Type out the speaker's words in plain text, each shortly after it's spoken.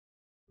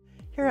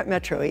Here at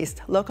MetroEast,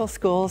 local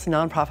schools,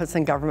 nonprofits,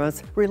 and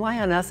governments rely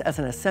on us as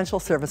an essential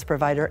service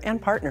provider and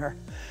partner.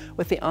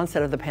 With the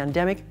onset of the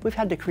pandemic, we've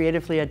had to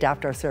creatively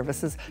adapt our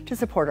services to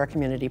support our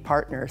community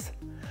partners.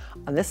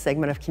 On this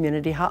segment of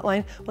Community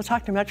Hotline, we'll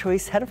talk to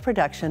MetroEast's Head of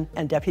Production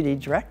and Deputy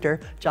Director,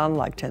 John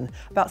Lugton,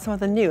 about some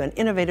of the new and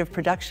innovative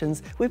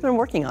productions we've been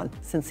working on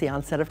since the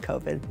onset of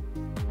COVID.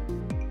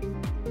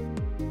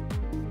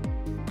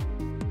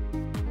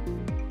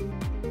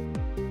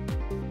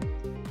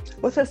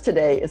 With us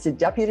today is the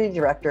Deputy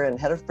Director and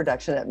Head of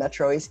Production at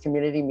MetroEast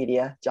Community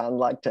Media, John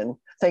Lugton.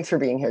 Thanks for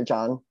being here,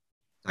 John.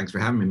 Thanks for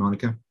having me,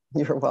 Monica.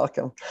 You're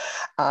welcome.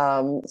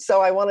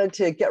 So I wanted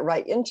to get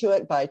right into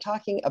it by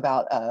talking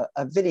about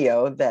a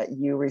video that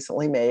you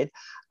recently made,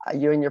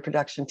 you and your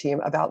production team,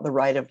 about the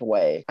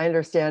right-of-way. I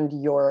understand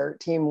your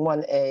team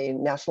won a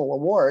national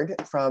award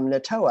from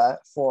NATOA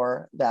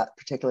for that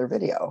particular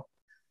video.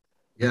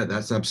 Yeah,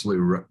 that's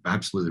absolutely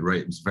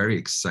right. It was very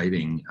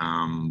exciting.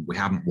 We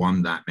haven't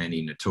won that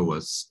many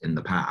NATOAs in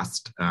the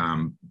past,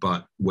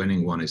 but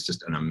winning one is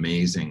just an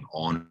amazing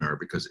honor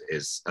because it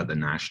is at the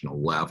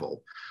national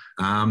level.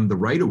 The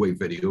right-of-way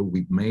video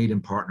we've made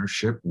in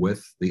partnership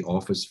with the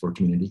Office for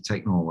Community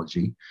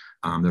Technology.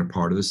 They're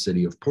part of the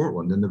city of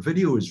Portland, and the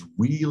video is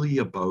really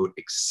about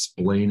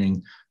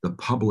explaining the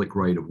public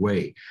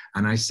right-of-way.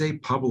 And I say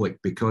public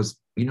because,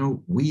 you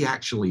know, we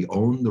actually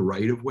own the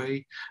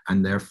right-of-way,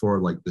 and therefore,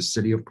 like, the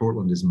city of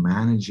Portland is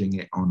managing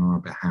it on our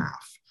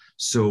behalf.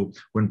 So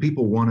when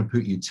people want to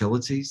put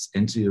utilities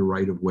into the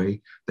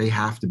right-of-way, they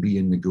have to be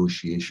in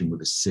negotiation with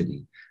the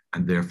city,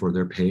 and therefore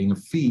they're paying a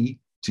fee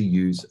to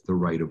use the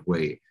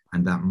right-of-way.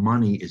 And that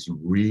money is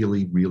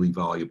really, really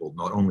valuable,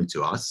 not only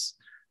to us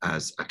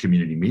as a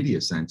community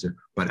media center,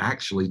 but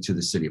actually to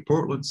the city of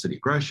Portland, city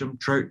of Gresham,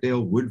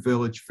 Troutdale, Wood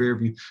Village,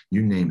 Fairview,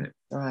 you name it.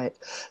 All right.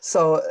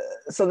 So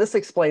this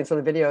explains, so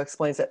the video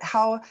explains it.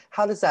 How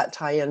does that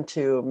tie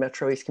into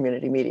MetroEast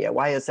Community Media?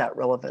 Why is that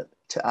relevant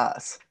to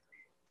us?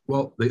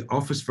 Well, the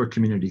Office for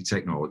Community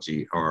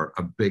Technology are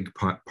a big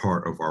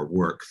part of our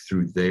work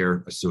through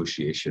their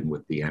association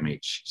with the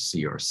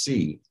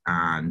MHCRC.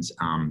 And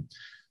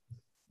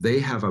they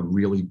have a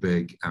really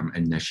big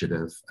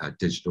initiative,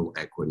 digital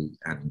equity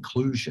and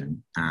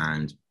inclusion.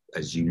 And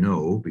as you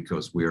know,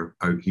 because we're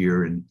out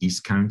here in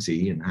East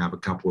County and have a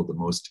couple of the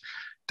most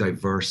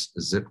diverse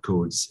zip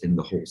codes in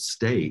the whole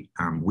state,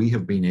 we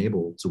have been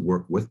able to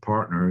work with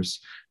partners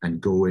and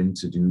go in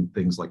to do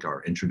things like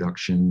our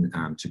introduction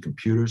to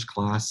computers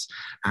class.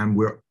 And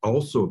we're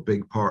also a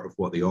big part of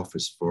what the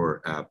Office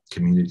for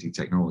Community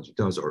Technology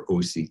does, or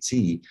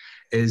OCT,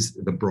 is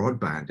the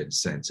broadband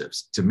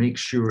incentives to make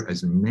sure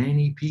as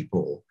many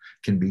people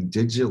can be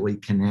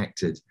digitally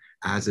connected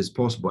as is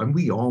possible. And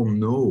we all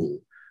know,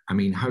 I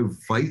mean, how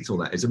vital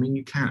that is. I mean,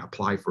 you can't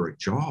apply for a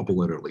job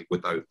literally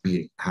without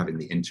having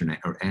the internet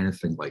or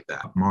anything like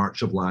that.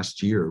 March of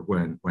last year,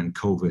 when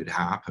COVID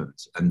happened,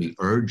 and the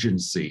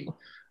urgency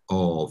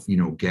of, you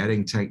know,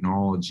 getting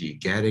technology,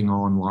 getting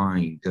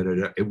online,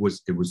 it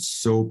was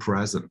so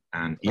present.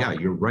 And yeah,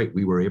 you're right.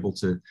 We were able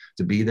to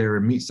be there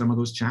and meet some of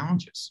those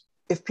challenges.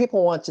 If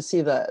people want to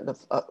see the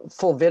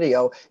full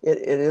video, it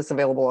is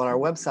available on our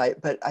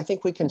website. But I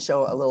think we can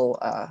show a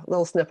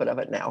little snippet of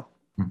it now.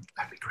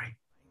 That'd be great.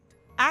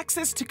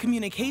 Access to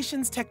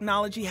communications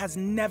technology has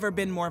never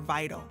been more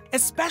vital,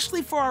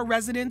 especially for our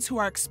residents who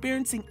are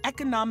experiencing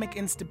economic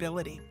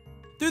instability.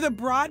 Through the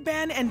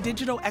Broadband and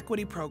Digital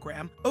Equity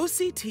Program,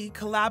 OCT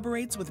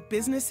collaborates with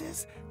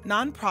businesses,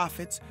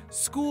 nonprofits,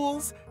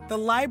 schools, the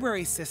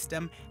library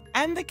system,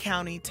 and the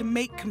county to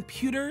make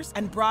computers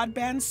and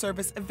broadband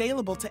service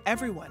available to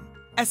everyone,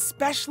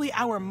 especially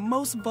our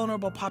most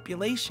vulnerable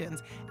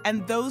populations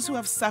and those who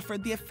have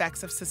suffered the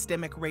effects of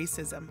systemic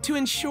racism, to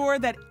ensure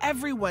that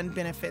everyone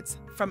benefits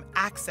from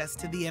access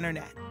to the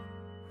internet.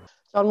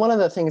 John, one of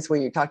the things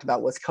we talked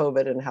about was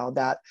COVID and how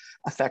that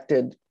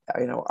affected,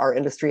 you know, our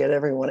industry and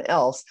everyone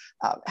else.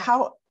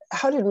 How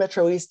did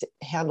MetroEast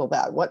handle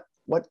that?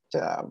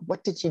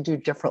 What did you do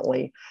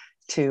differently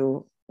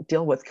to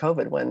deal with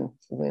COVID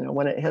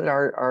when it hit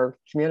our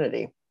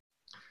community?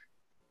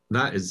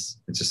 That is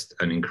just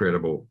an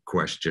incredible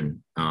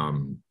question.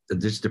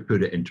 Just to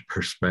put it into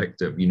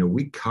perspective, you know,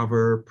 we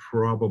cover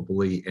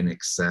probably in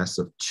excess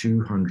of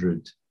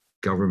 200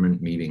 government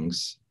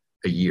meetings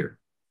a year.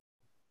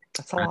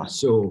 That's a lot.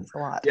 So, that's a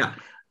lot. Yeah.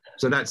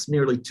 So that's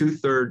nearly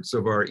 2/3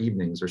 of our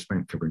evenings are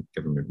spent covering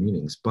government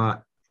meetings.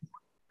 But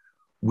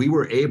we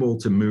were able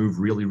to move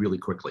really, really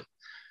quickly.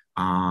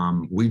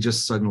 We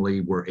just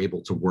suddenly were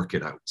able to work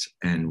it out.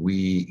 And we,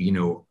 you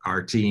know,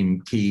 our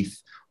team, Keith,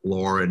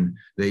 Lauren,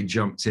 they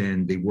jumped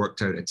in, they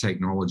worked out a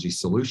technology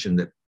solution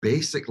that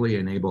basically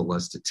enabled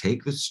us to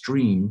take the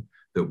stream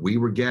that we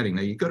were getting.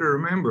 Now, you got to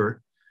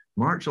remember,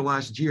 March of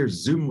last year,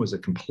 Zoom was a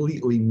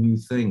completely new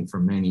thing for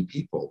many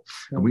people.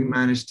 And we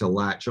managed to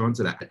latch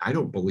onto that. I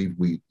don't believe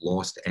we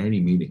lost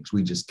any meetings.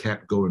 We just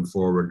kept going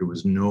forward. There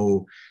was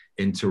no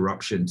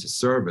interruption to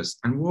service.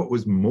 And what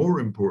was more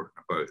important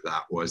about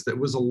that was there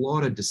was a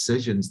lot of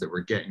decisions that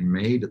were getting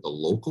made at the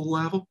local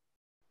level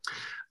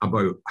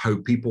about how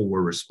people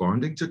were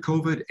responding to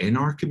COVID in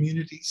our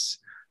communities.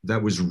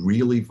 that was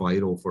really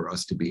vital for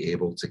us to be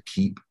able to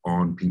keep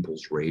on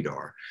people's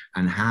radar.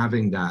 And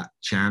having that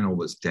channel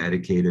that's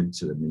dedicated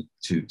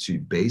to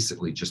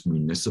basically just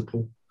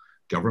municipal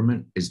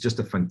government is just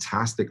a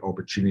fantastic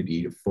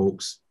opportunity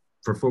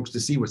for folks to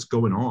see what's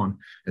going on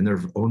in their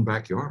own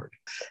backyard.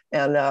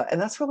 And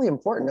that's really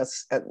important.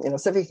 That's,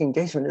 civic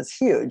engagement is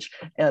huge.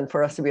 And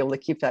for us to be able to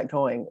keep that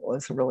going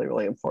was really,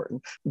 really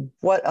important.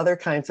 What other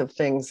kinds of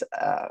things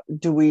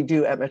do we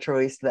do at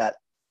MetroEast that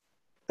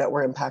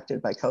were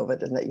impacted by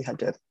COVID and that you had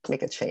to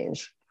make a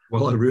change?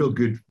 Well, a real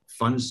good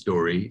fun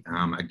story,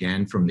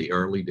 again, from the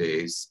early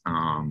days,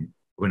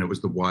 when it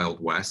was the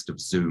Wild West of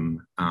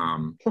Zoom,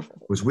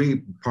 was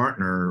we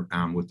partner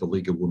with the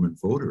League of Women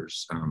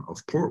Voters of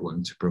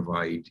Portland to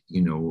provide,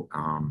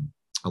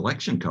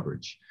 election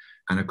coverage.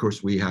 And of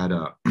course, we had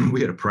a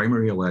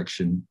primary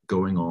election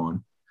going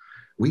on.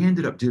 We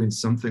ended up doing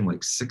something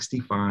like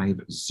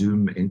 65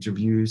 Zoom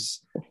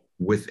interviews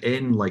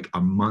within like a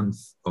month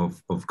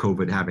of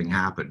COVID having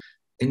happened.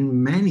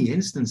 In many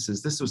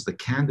instances, this was the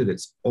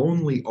candidate's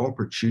only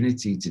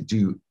opportunity to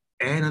do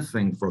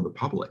anything for the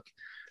public.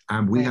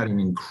 And we had an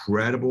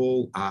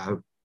incredible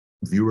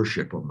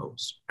viewership on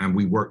those. And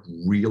we worked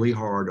really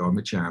hard on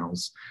the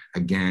channels,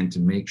 again,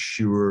 to make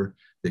sure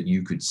that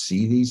you could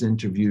see these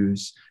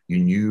interviews, you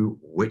knew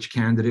which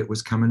candidate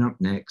was coming up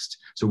next.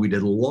 So we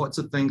did lots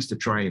of things to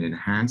try and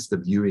enhance the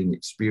viewing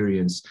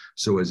experience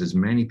so as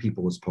many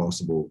people as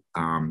possible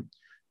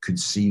could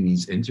see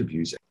these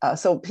interviews.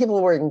 So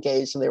people were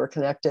engaged and they were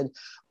connected.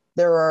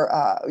 There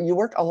are, you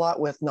work a lot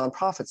with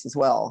nonprofits as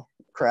well,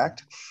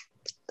 correct?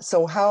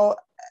 So how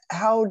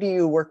do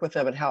you work with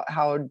them, and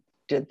how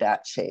did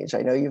that change?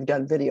 I know you've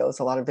done videos,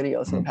 a lot of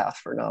videos in the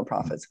past for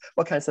nonprofits.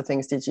 What kinds of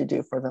things did you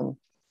do for them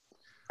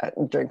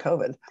during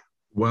COVID?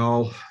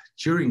 Well,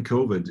 during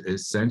COVID,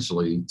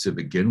 essentially, to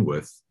begin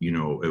with,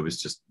 it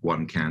was just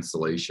one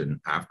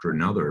cancellation after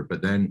another.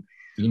 But then,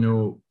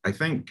 I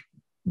think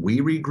we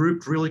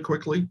regrouped really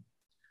quickly.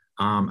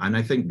 And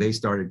I think they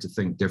started to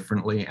think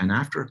differently. And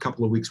after a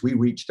couple of weeks, we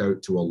reached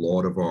out to a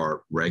lot of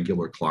our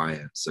regular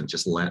clients and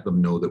just let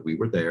them know that we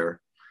were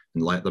there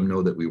and let them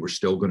know that we were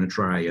still going to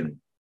try and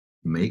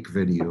make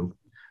video.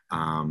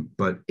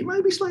 But it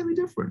might be slightly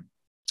different.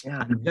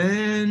 Yeah. And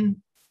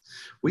then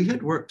we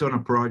had worked on a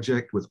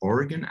project with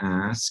Oregon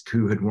Ask,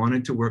 who had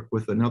wanted to work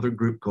with another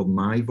group called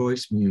My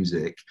Voice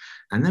Music.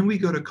 And then we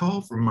got a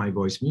call from My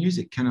Voice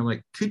Music, kind of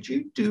like, could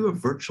you do a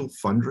virtual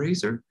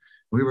fundraiser?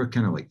 We were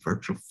kind of like,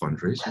 virtual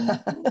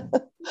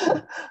fundraiser?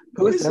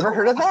 Who's never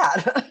heard of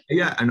that?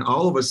 Yeah, and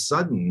all of a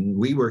sudden,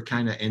 we were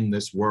kind of in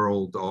this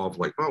world of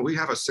like, well, we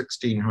have a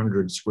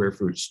 1,600 square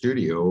foot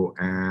studio,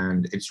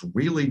 and it's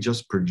really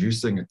just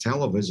producing a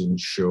television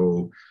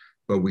show,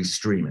 but we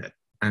stream it.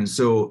 And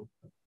so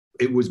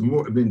it was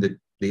more,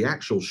 the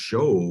actual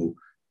show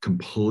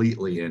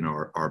completely in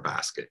our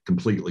basket,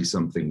 completely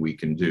something we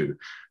can do.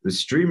 The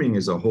streaming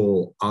is a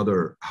whole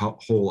other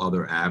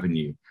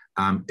avenue.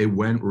 It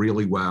went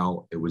really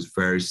well. It was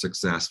very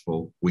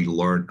successful. We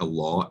learned a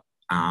lot.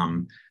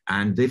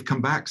 And they've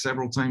come back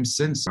several times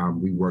since.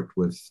 We worked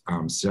with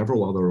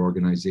several other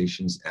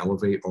organizations,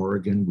 Elevate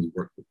Oregon, we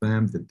worked with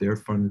them, did their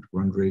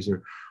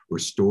fundraiser,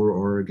 Restore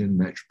Oregon,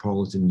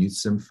 Metropolitan Youth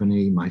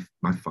Symphony, my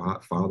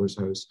father's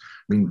house.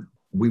 I mean,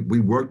 we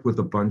worked with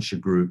a bunch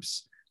of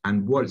groups.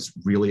 And what's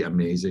really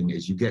amazing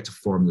is you get to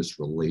form this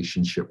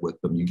relationship with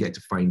them. You get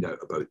to find out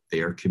about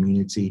their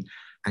community,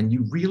 and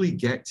you really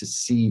get to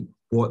see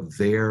what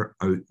they're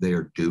out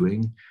there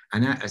doing.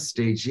 And at a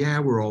stage, yeah,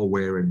 we're all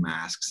wearing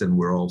masks and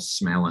we're all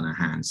smelling a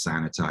hand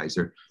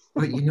sanitizer.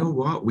 But you know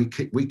what? We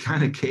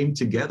kind of came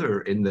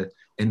together in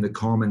the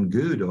common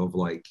good of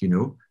like,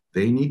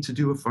 they need to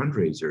do a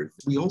fundraiser.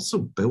 We also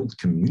build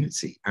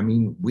community. I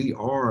mean, we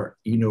are,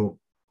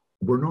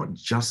 we're not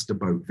just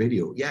about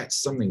video. Yeah,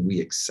 it's something we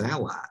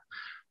excel at,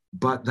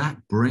 but that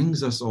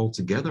brings us all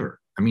together.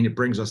 I mean, it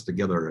brings us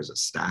together as a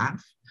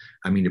staff.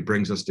 I mean, it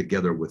brings us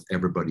together with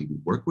everybody we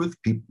work with.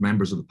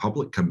 Members of the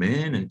public come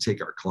in and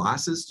take our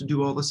classes to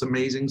do all this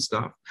amazing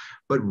stuff.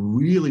 But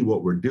really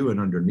what we're doing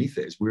underneath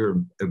it is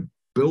we're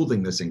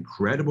building this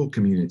incredible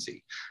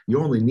community. You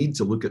only need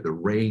to look at the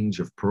range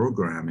of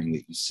programming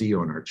that you see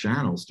on our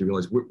channels to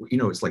realize,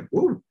 it's like,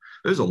 whoa,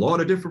 there's a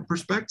lot of different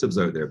perspectives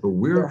out there, but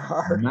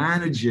we're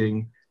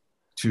managing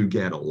to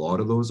get a lot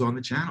of those on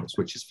the channels,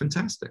 which is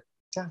fantastic.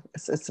 Yeah,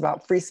 it's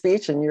about free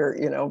speech,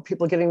 and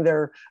people getting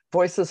their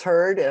voices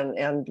heard,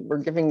 and we're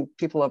giving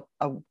people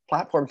a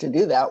platform to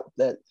do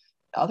that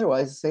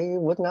otherwise they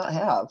would not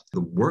have.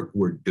 The work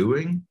we're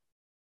doing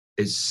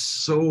is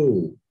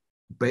so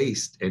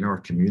based in our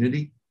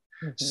community,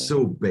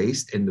 so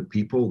based in the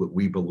people that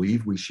we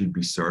believe we should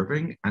be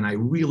serving. And I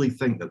really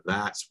think that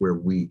that's where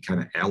we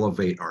kind of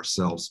elevate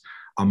ourselves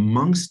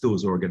amongst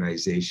those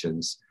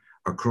organizations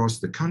across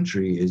the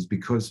country, is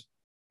because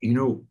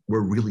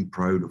we're really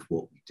proud of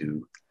what we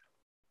do.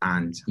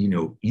 And,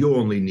 you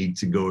only need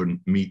to go and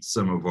meet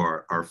some of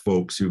our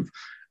folks who've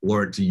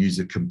learned to use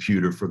a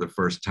computer for the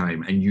first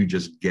time, and you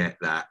just get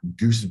that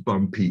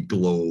goosebumpy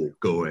glow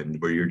going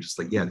where you're just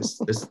like, yeah, this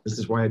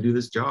is why I do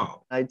this job.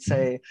 I'd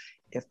say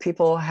if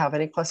people have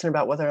any question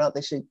about whether or not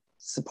they should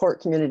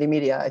support community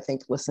media, I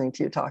think listening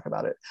to you talk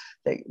about it,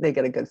 they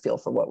get a good feel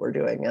for what we're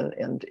doing,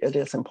 and it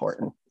is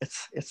important.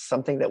 It's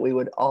something that we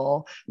would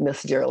all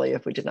miss dearly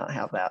if we did not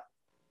have that.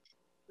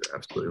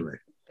 Absolutely.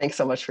 Thanks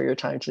so much for your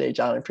time today,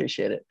 John. I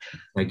appreciate it.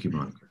 Thank you,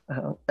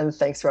 Monica. And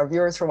thanks to our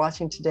viewers for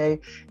watching today.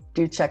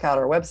 Do check out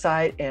our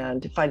website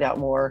and find out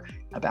more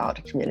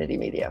about community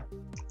media.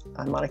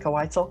 I'm Monica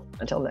Weitzel.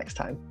 Until next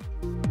time.